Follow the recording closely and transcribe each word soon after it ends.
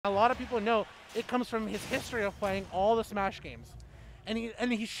A lot of people know it comes from his history of playing all the Smash games. And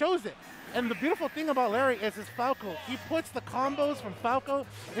he shows it. And the beautiful thing about Larry is his Falco. He puts the combos from Falco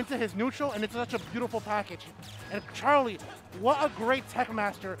into his neutral, and it's such a beautiful package. And Charlie, what a great tech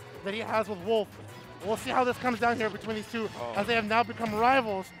master that he has with Wolf. We'll see how this comes down here between these two, as they have now become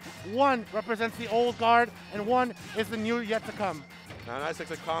rivals. One represents the old guard, and one is the new yet to come. Now, nice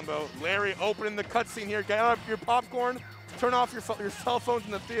exit combo. Larry opening the cutscene here. Get out your popcorn. Turn off your cell phones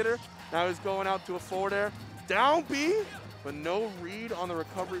in the theater. Now he's going out to a forward air. Down B, but no read on the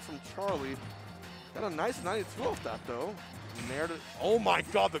recovery from Charlie. Got a nice 92 off that, though. Oh my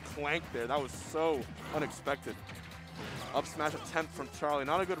god, the clank there. That was so unexpected. Up smash attempt from Charlie.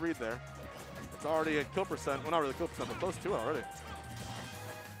 Not a good read there. It's already a kill percent. Well, not really kill percent, but close to it already.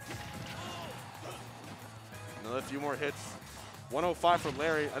 Another few more hits. 105 for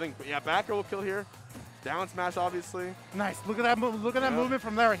Larry. I think, yeah, backer will kill here. Down smash, obviously. Nice. Look at that move. Look at that movement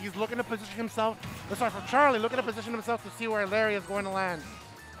from Larry. He's looking to position himself. Sorry, from Charlie, looking to position himself to see where Larry is going to land.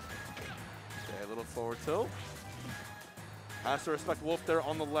 Okay, a little forward tilt. Has to respect Wolf there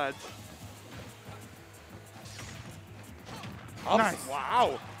on the ledge. Nice.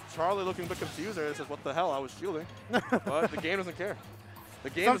 Wow. Charlie looking a bit confused there. He says, what the hell? I was shielding. But the game doesn't care. The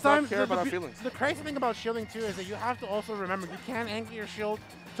game does not care about our feelings. The crazy thing about shielding, too, is that you have to also remember you can angle your shield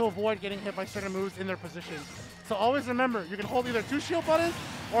to avoid getting hit by certain moves in their position. So always remember, you can hold either two shield buttons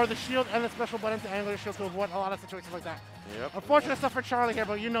or the shield and the special button to angle your shield to avoid a lot of situations like that. Yep. Unfortunate stuff for Charlie here,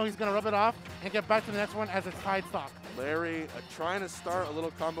 but you know he's going to rub it off and get back to the next one as it's tied stock. Larry trying to start a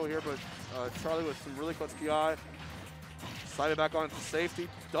little combo here, but Charlie with some really close PI. Slide it back on to safety.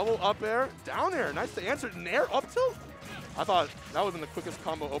 Double up air, down air. Nice to answer. Nair up tilt. I thought that would have been the quickest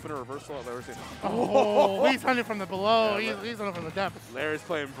combo opener reversal I've ever seen. Oh, he's hunting from the below. Yeah, he's hunting from the depths. Larry's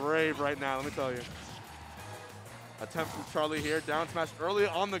playing brave right now, let me tell you. Attempt from Charlie here. Down smash early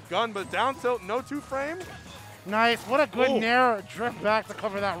on the gun, but down tilt, no two frame. Nice. What a good Nair drift back to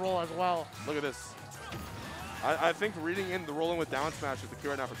cover that roll as well. Look at this. I think reading in the rolling with down smash is the key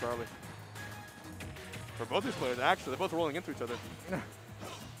right now for Charlie. For both these players, actually. They're both rolling into each other.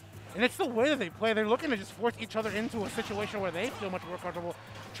 And it's the way that they play. They're looking to just force each other into a situation where they feel much more comfortable.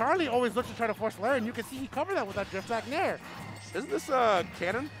 Charlie always looks to try to force Larry, and you can see he covered that with that drift back Nair. Isn't this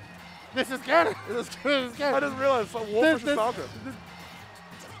canon? This is canon. This is canon. I didn't realize. Wolf versus Falco.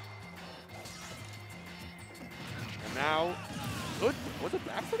 And now, good. Was it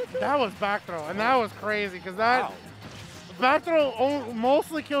back throw? That was back throw, and that was crazy because that back throw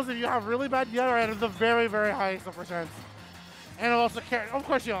mostly kills if you have really bad DI or at the very, very highest of percents. And also, of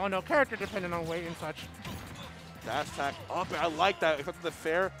course, you all know, character dependent on weight and such. Dash attack, up air. I like that. If it's the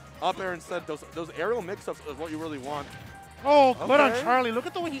fair up air instead, those aerial mix-ups is what you really want. Oh, good on Charlie. Look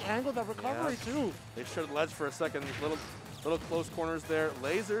at the way he angled that recovery, too. They showed ledge for a second. Little close corners there.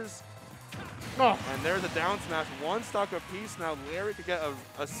 Lasers. Oh. And there's a down smash. One stock apiece. Now Larry could get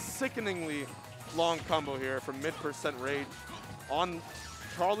a sickeningly long combo here from mid-percent rage on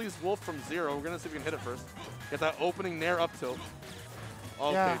Charlie's Wolf from 0. We're going to see if we can hit it first. Get that opening Nair up tilt.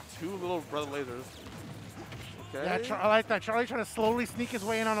 Okay, yeah. Two little brother lasers. Okay. Yeah, I like that. Charlie trying to slowly sneak his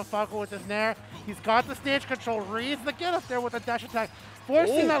way in on a Falco with his Nair. He's got the stage control. Reads the get up there with a dash attack.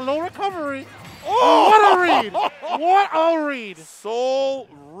 Forcing that low recovery. Oh, what a read! What a read! Soul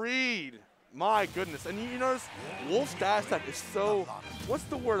read. My goodness. And you notice Wolf's dash attack is so, what's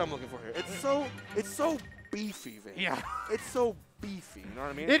the word I'm looking for here? It's so beefy, Vin. Yeah. It's so beefy, you know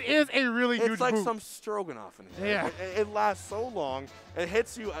what I mean? It is a really huge It's like boot. some stroganoff in here. Yeah. It lasts so long. It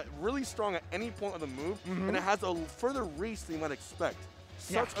hits you really strong at any point of the move, and it has a further reach than you might expect.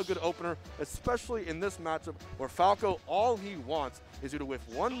 Such a good opener, especially in this matchup where Falco, all he wants is you to whiff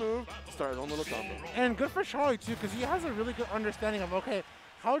one move to start his own little combo. And good for Charlie, too, because he has a really good understanding of, okay,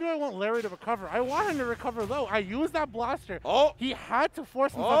 how do I want Larry to recover? I want him to recover low. I use that blaster. Oh. He had to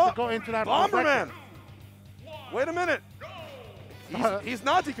force himself to go into that Bomberman! Wait a minute. He's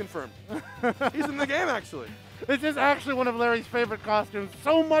not deconfirmed. He's in the game, actually. This is actually one of Larry's favorite costumes,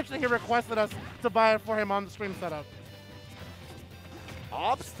 so much that he requested us to buy it for him on the stream setup.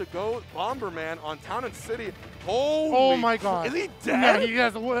 Opts to go Bomberman on Town and City. Holy oh my god. Is he dead? Yeah, he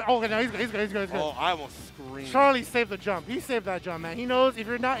has. Oh, no, he's good. Oh, I almost screamed. Charlie saved the jump. He saved that jump, man. He knows if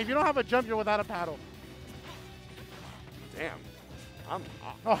you don't have a jump, you're without a paddle. Damn.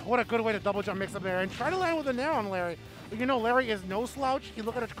 Oh, what a good way to double jump mix up there. And try to land with a Nair on Larry. But you know, Larry is no slouch. He's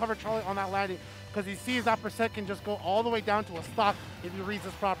looking to cover Charlie on that landing because he sees that percent can just go all the way down to a stock if he reads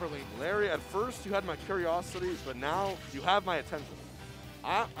this properly. Larry, at first you had my curiosity, but now you have my attention.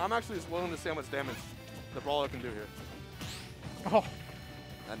 I'm actually just willing to see how much damage the Brawler can do here. Oh.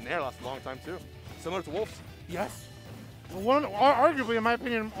 That Nair lasts a long time too. Similar to Wolf's. Yes. Arguably, in my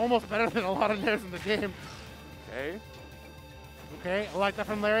opinion, almost better than a lot of nairs in the game. Okay. Okay, I like that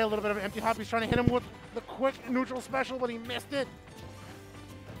from Larry. A little bit of an empty hop. He's trying to hit him with the quick neutral special, but he missed it.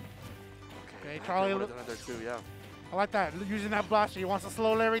 Okay, Charlie. There too, yeah. I like that. Using that blaster. He wants to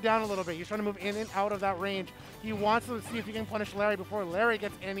slow Larry down a little bit. He's trying to move in and out of that range. He wants to see if he can punish Larry before Larry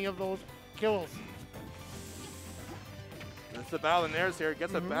gets any of those kills. It's the battle of nairs here.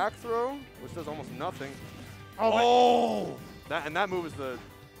 Gets a back throw, which does almost nothing. Oh! That move is the...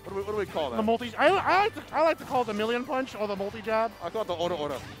 What do we call that? The multi... I like to call it the million punch or the multi-jab. I call it the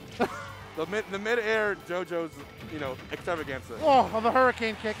ora. the mid-air JoJo's, extravaganza. Oh, the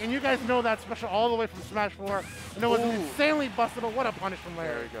hurricane kick. And you guys know that special all the way from Smash 4. And it was insanely bustable. What a punish from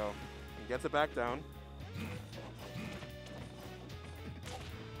Larry. There we go. He gets it back down.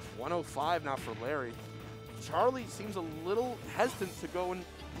 105 now for Larry. Charlie seems a little hesitant to go in,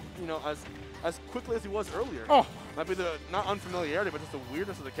 as quickly as he was earlier. Oh. Might be the, not unfamiliarity, but just the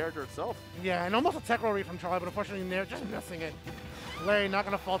weirdness of the character itself. Yeah, and almost a tech roll read from Charlie, but unfortunately they're just missing it. Larry not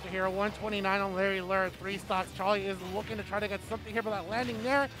going to falter here. 129 on Larry Lurr, 3 stocks. Charlie is looking to try to get something here, but that landing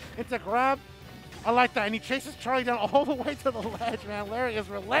there, it's a grab. I like that, and he chases Charlie down all the way to the ledge, man. Larry is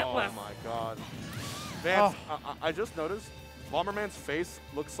relentless. Oh, my God. Vance, I just noticed Bomberman's face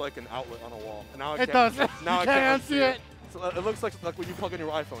looks like an outlet on a wall. And now it does. Now I can't see it. So it looks like when you plug in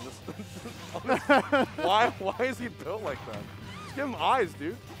your iPhone. Why is he built like that? Just give him eyes,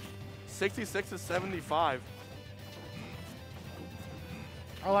 dude. 66 to 75.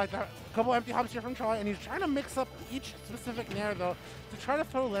 I like that. A couple empty hops here from Charlie, and he's trying to mix up each specific nair, though, to try to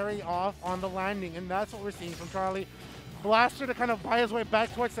throw Larry off on the landing, and that's what we're seeing from Charlie. Blaster to kind of buy his way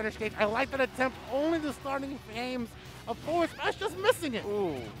back towards center stage. I like that attempt. Only the starting frames of forward smash, just missing it.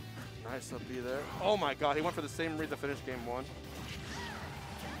 Ooh. Nice up B there. Oh my God, he went for the same read to finish game 1.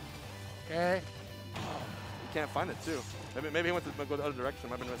 Okay. He can't find it too. Maybe he went to go the other direction.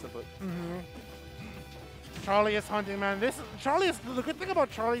 Might have been misinput. Charlie is hunting, man. The good thing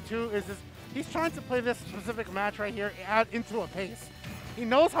about Charlie too is he's trying to play this specific match right here into a pace. He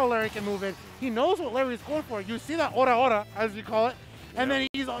knows how Larry can move in. He knows what Larry's going for. You see that ora, as you call it, and then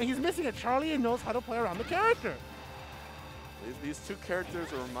he's missing it. Charlie knows how to play around the character. These two characters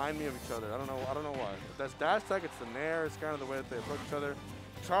remind me of each other. I don't know why. If that's dash tech, it's the nair. It's kind of the way that they approach each other.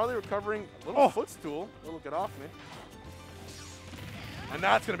 Charlie recovering a little footstool. A little get off me. And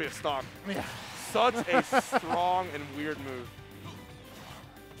that's going to be a stock. Yeah. Such a strong and weird move.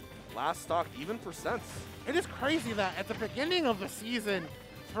 Last stock, even percents. It is crazy that at the beginning of the season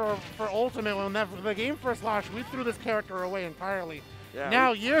for Ultimate, when the game first launched, we threw this character away entirely. Yeah,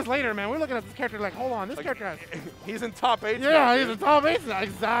 now, years later, man, we're looking at this character like, hold on, this character has... He's in top 8 Yeah, he's in top 8 now,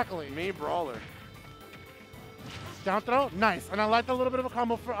 exactly. Me, Brawler. Down throw, nice. And I like a little bit of a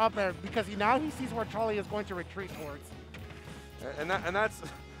combo for up air because now he sees where Charlie is going to retreat towards. And that's...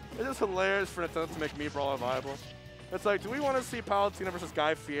 It's just hilarious for an attempt to make Me, Brawler viable. It's like, do we want to see Palutena versus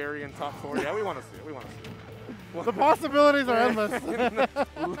Guy Fieri in top 4? Yeah, we want to see it. We want to see it. The possibilities are endless.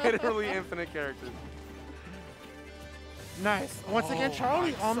 Literally infinite characters. Nice. Once again,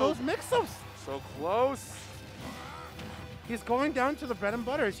 Charlie on those mix-ups. So close. He's going down to the bread and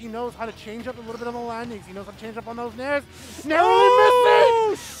butters. He knows how to change up a little bit on the landings. He knows how to change up on those nairs. Narrowly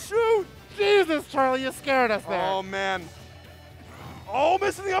missing! Shoot! Jesus, Charlie, you scared us there. Oh, man. Oh,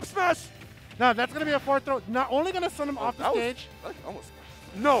 missing the up smash. No, that's going to be a 4th throw. Not only going to send him off the stage. Almost.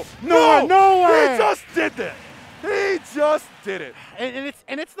 No way! He just did that. He just did it.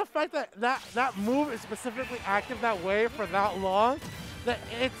 And it's the fact that that move is specifically active that way for that long that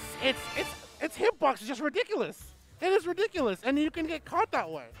its hitbox is just ridiculous. It is ridiculous, and you can get caught that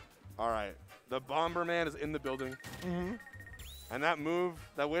way. All right, the Bomberman is in the building. And that move,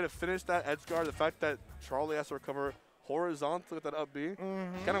 that way to finish that edge guard, the fact that Charlie has to recover horizontally with that up B,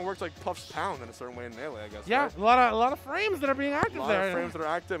 kind of works like Puff's pound in a certain way in Melee, I guess. Yeah, right? a lot of frames that are being active there. A lot of frames that are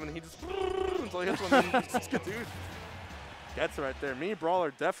active, and he just until he hits one, and just dude gets it right there. Me,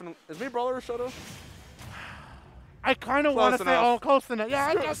 Brawler, definitely. Is Me, Brawler or Shoto? I kind of want to say, close enough. Yeah,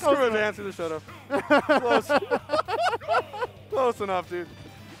 I got close enough. Screw the Shoto. Close. Close enough, dude.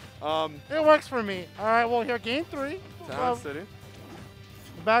 It works for me. All right, well, here, game 3. Town City.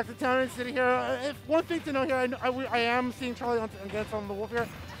 Back to Town and City here. One thing to know here, I am seeing Charlie against on the Wolf here.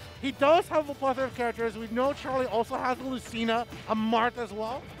 He does have a plethora of characters. We know Charlie also has a Lucina, a Marth as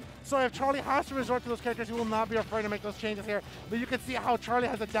well. So if Charlie has to resort to those characters, he will not be afraid to make those changes here. But you can see how Charlie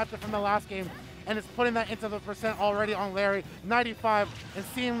has adapted from the last game and is putting that into the percent already on Larry. 95, and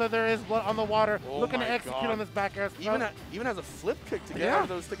seeing that there is blood on the water, looking to execute on this back air. Even has a flip kick to get out of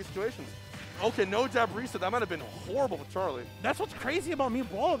those sticky situations. Okay, no jab reset. That might have been horrible for Charlie. That's what's crazy about me,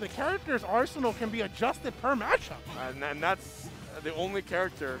 Brawler. The character's arsenal can be adjusted per matchup. And that's the only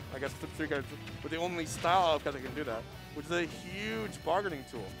character, I guess, the 3 characters, with the only style of that can do that, which is a huge bargaining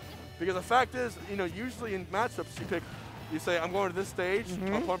tool. Because the fact is, you know, usually in matchups, you say, I'm going to this stage,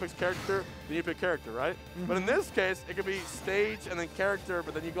 my opponent picks character, then you pick character, right? But in this case, it could be stage and then character,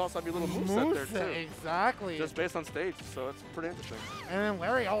 but then you can also have your little moveset there too. Exactly. Just based on stage, so it's pretty interesting. And then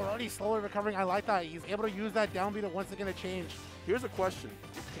Larry already slowly recovering. I like that. He's able to use that down B to once again to change. Here's a question.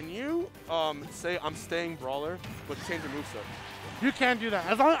 Can you say, I'm staying Brawler, but change your moveset? You can do that.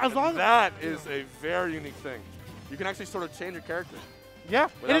 As long that is a very unique thing. You can actually sort of change your character. Yeah,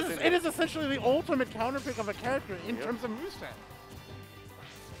 it is essentially the ultimate counterpick of a character in terms of moveset.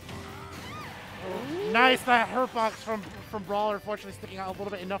 Oh, nice, that hurt box from Brawler, unfortunately sticking out a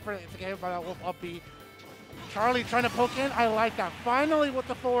little bit, enough for it to get hit by that wolf up B. Charlie trying to poke in, I like that. Finally with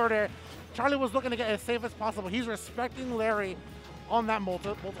the forward air, Charlie was looking to get as safe as possible. He's respecting Larry on that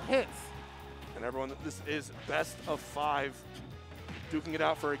multiple hits. And everyone, this is best of 5. Duking it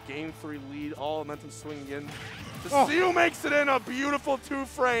out for a game 3 lead, all momentum swinging in. The seal makes it in, a beautiful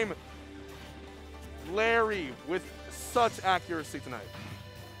 2-frame. Larry with such accuracy tonight.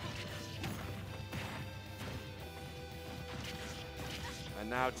 And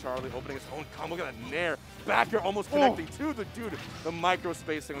now Charlie opening his own combo. Look at that nair. Back air almost connecting to the dude. The micro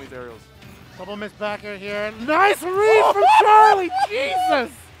spacing on these aerials. Double miss back air here. Nice read from Charlie.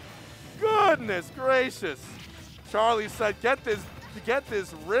 Jesus. Goodness gracious. Charlie said, get this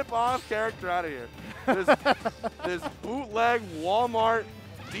rip-off character out of here. This bootleg Walmart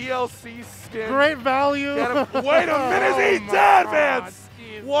DLC skin. Great value. Wait a minute, is he dead, Vance?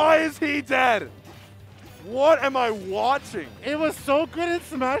 Why is he dead? What am I watching? It was so good in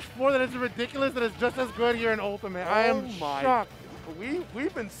Smash 4 that it's ridiculous that it's just as good here in Ultimate. I am shocked.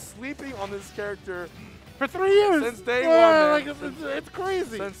 We've been sleeping on this character for 3 years. Since day one. Like, it's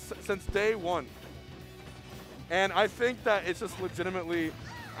crazy. Since day one. And I think that it's just legitimately,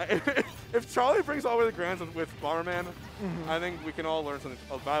 if Charlie brings all the way to the Grands with Bomberman, I think we can all learn something,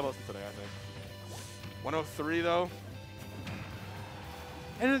 a valuable lesson today, I think. 103 though.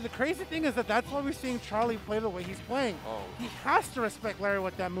 And the crazy thing is that that's why we're seeing Charlie play the way he's playing. Oh. He has to respect Larry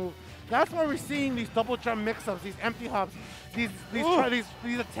with that move. That's why we're seeing these double jump mix-ups, these empty hops, these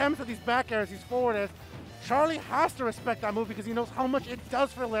attempts at these back airs, these forward airs. Charlie has to respect that move because he knows how much it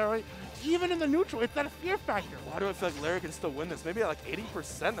does for Larry. Even in the neutral, it's that fear factor. Why do I feel like Larry can still win this? Maybe at like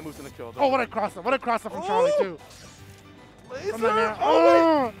 80% the move's gonna kill though. Oh, what a cross-up. What a cross-up from Charlie, too.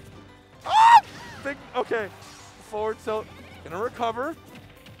 Laser! Big, okay. Forward tilt. Gonna recover.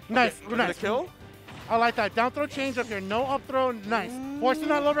 Nice. Okay, nice. Kill. I like that. Down throw change up here. No up throw. Nice. Forcing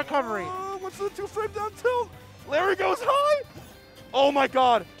that low recovery. What's the 2-frame down tilt? Larry goes high. Oh my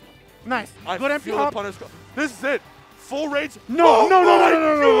god. Nice. I Good empty feel hop. the punish. This is it. Full rage. No.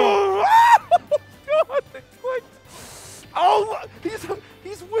 Oh god, they clicked. Oh,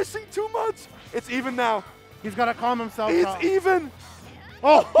 he's wishing too much. It's even now. He's got to calm himself. It's even.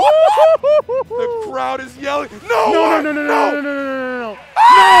 Oh. The crowd is yelling. No.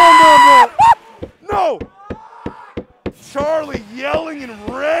 No. Charlie yelling in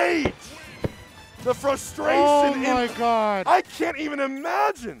rage. The frustration. Oh my god. I can't even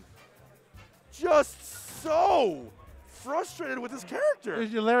imagine. Just so frustrated with his character.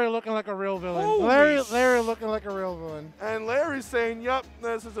 Larry looking like a real villain. Holy Larry looking like a real villain. And Larry's saying, yep,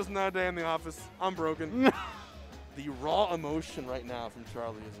 this is just another day in the office. I'm broken. The raw emotion right now from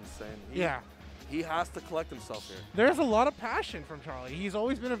Charlie is insane. He has to collect himself here. There's a lot of passion from Charlie. He's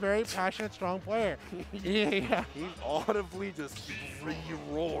always been a very passionate, strong player. He audibly just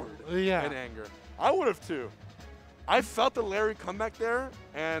roared in anger. I would have too. I felt the Larry comeback there,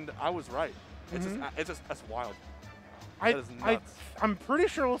 and I was right. It's just that's wild. That is nuts. I'm pretty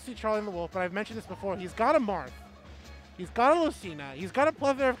sure we'll see Charlie and the Wolf, but I've mentioned this before. He's got a Marth. He's got a Lucina. He's got a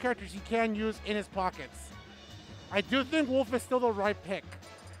plethora of characters he can use in his pockets. I do think Wolf is still the right pick.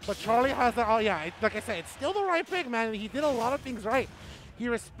 But Charlie has that, like I said, it's still the right pick, man. He did a lot of things right. He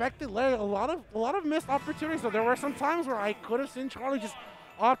respected Larry. A lot of missed opportunities. So there were some times where I could have seen Charlie just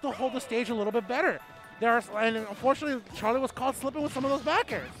opt to hold the stage a little bit better. And unfortunately, Charlie was caught slipping with some of those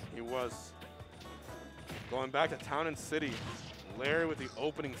back airs. He was. Going back to Town and City, Larry with the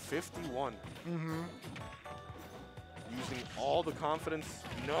opening 51. Using all the confidence,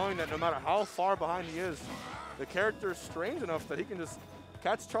 knowing that no matter how far behind he is, the character is strange enough that he can just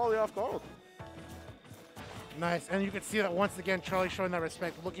catch Charlie off guard. Nice, and you can see that once again, Charlie showing that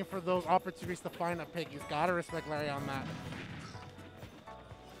respect, looking for those opportunities to find a pick. He's got to respect Larry on that.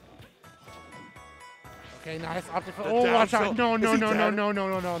 Okay, nice. Optic for, The oh, down watch out. tilt. No, Is no, he no, no, dead? no, no,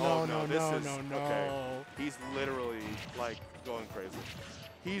 no, no, Oh, no, no, no, this no, is, no, no. okay. He's literally, like, going crazy.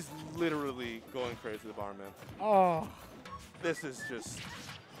 He's literally going crazy, the barman. Oh. This is just,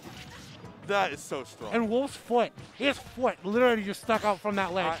 that is so strong. And Wolf's foot, his foot literally just stuck out from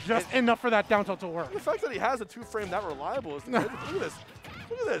that ledge, just enough for that down tilt to work. The fact that he has a 2-frame that reliable is crazy. Look at this.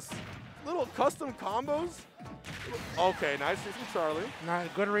 Look at this. Little custom combos. Okay, nice from Charlie.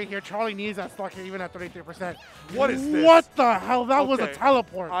 Good read here. Charlie needs that stock here even at 33%. What is this? What the hell? That was a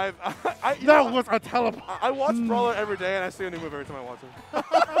teleport. That was a teleport. I watch Brawler every day, and I see a new move every time I watch him.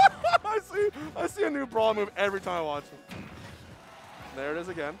 I see a new Brawler move every time I watch him. There it is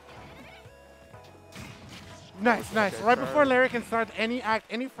again. Nice, nice. Okay, right before Larry can start any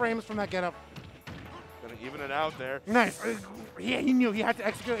frames from that getup. Gonna even it out there. Nice. Yeah, he knew he had to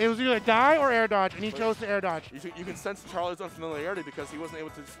execute. It was either die or air dodge, and he chose to air dodge. You can sense Charlie's unfamiliarity because he wasn't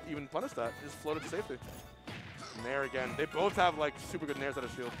able to even punish that. He just floated to safety. Nair again. They both have like super good nairs out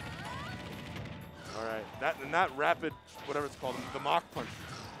of shield. All right, that rapid, whatever it's called, the mock punch.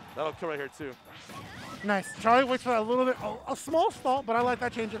 That'll kill right here too. Nice. Charlie waits for that a little bit, a small stall, but I like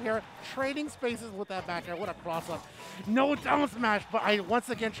that change up here. Trading spaces with that back air. What a cross up. No down smash, but once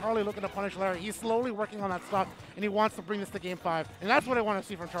again, Charlie looking to punish Larry. He's slowly working on that stock, and he wants to bring this to game 5. And that's what I want to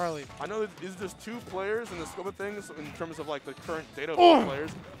see from Charlie. I know that these are just 2 players in the scope of things in terms of like the current data of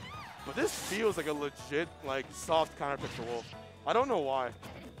players, but this feels like a legit like soft counter pick for Wolf. I don't know why.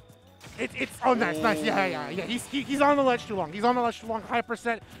 It's oh nice, nice, yeah. He's on the ledge too long. He's on the ledge too long. High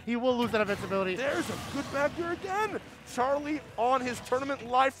percent. He will lose that invincibility. There's a good back here again. Charlie on his tournament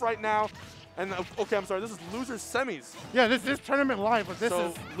life right now. And okay, I'm sorry, this is loser's semis. Yeah, this is tournament live, but this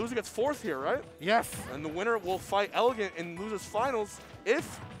is loser gets 4th here, right? Yes. And the winner will fight Elegant in losers finals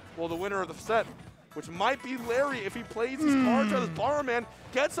if, well, the winner of the set, which might be Larry if he plays his cards out. This Bomberman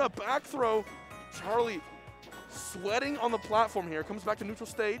gets a back throw. Charlie sweating on the platform here, comes back to neutral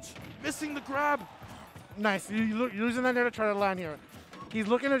stage, missing the grab. Nice, using that there to try to land here. He's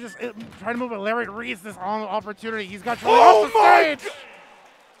looking to just try to move, but Larry reads this opportunity. He's got Charlie off the stage.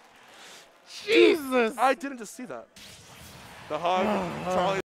 Jesus! I didn't just see that. The hug, Charlie.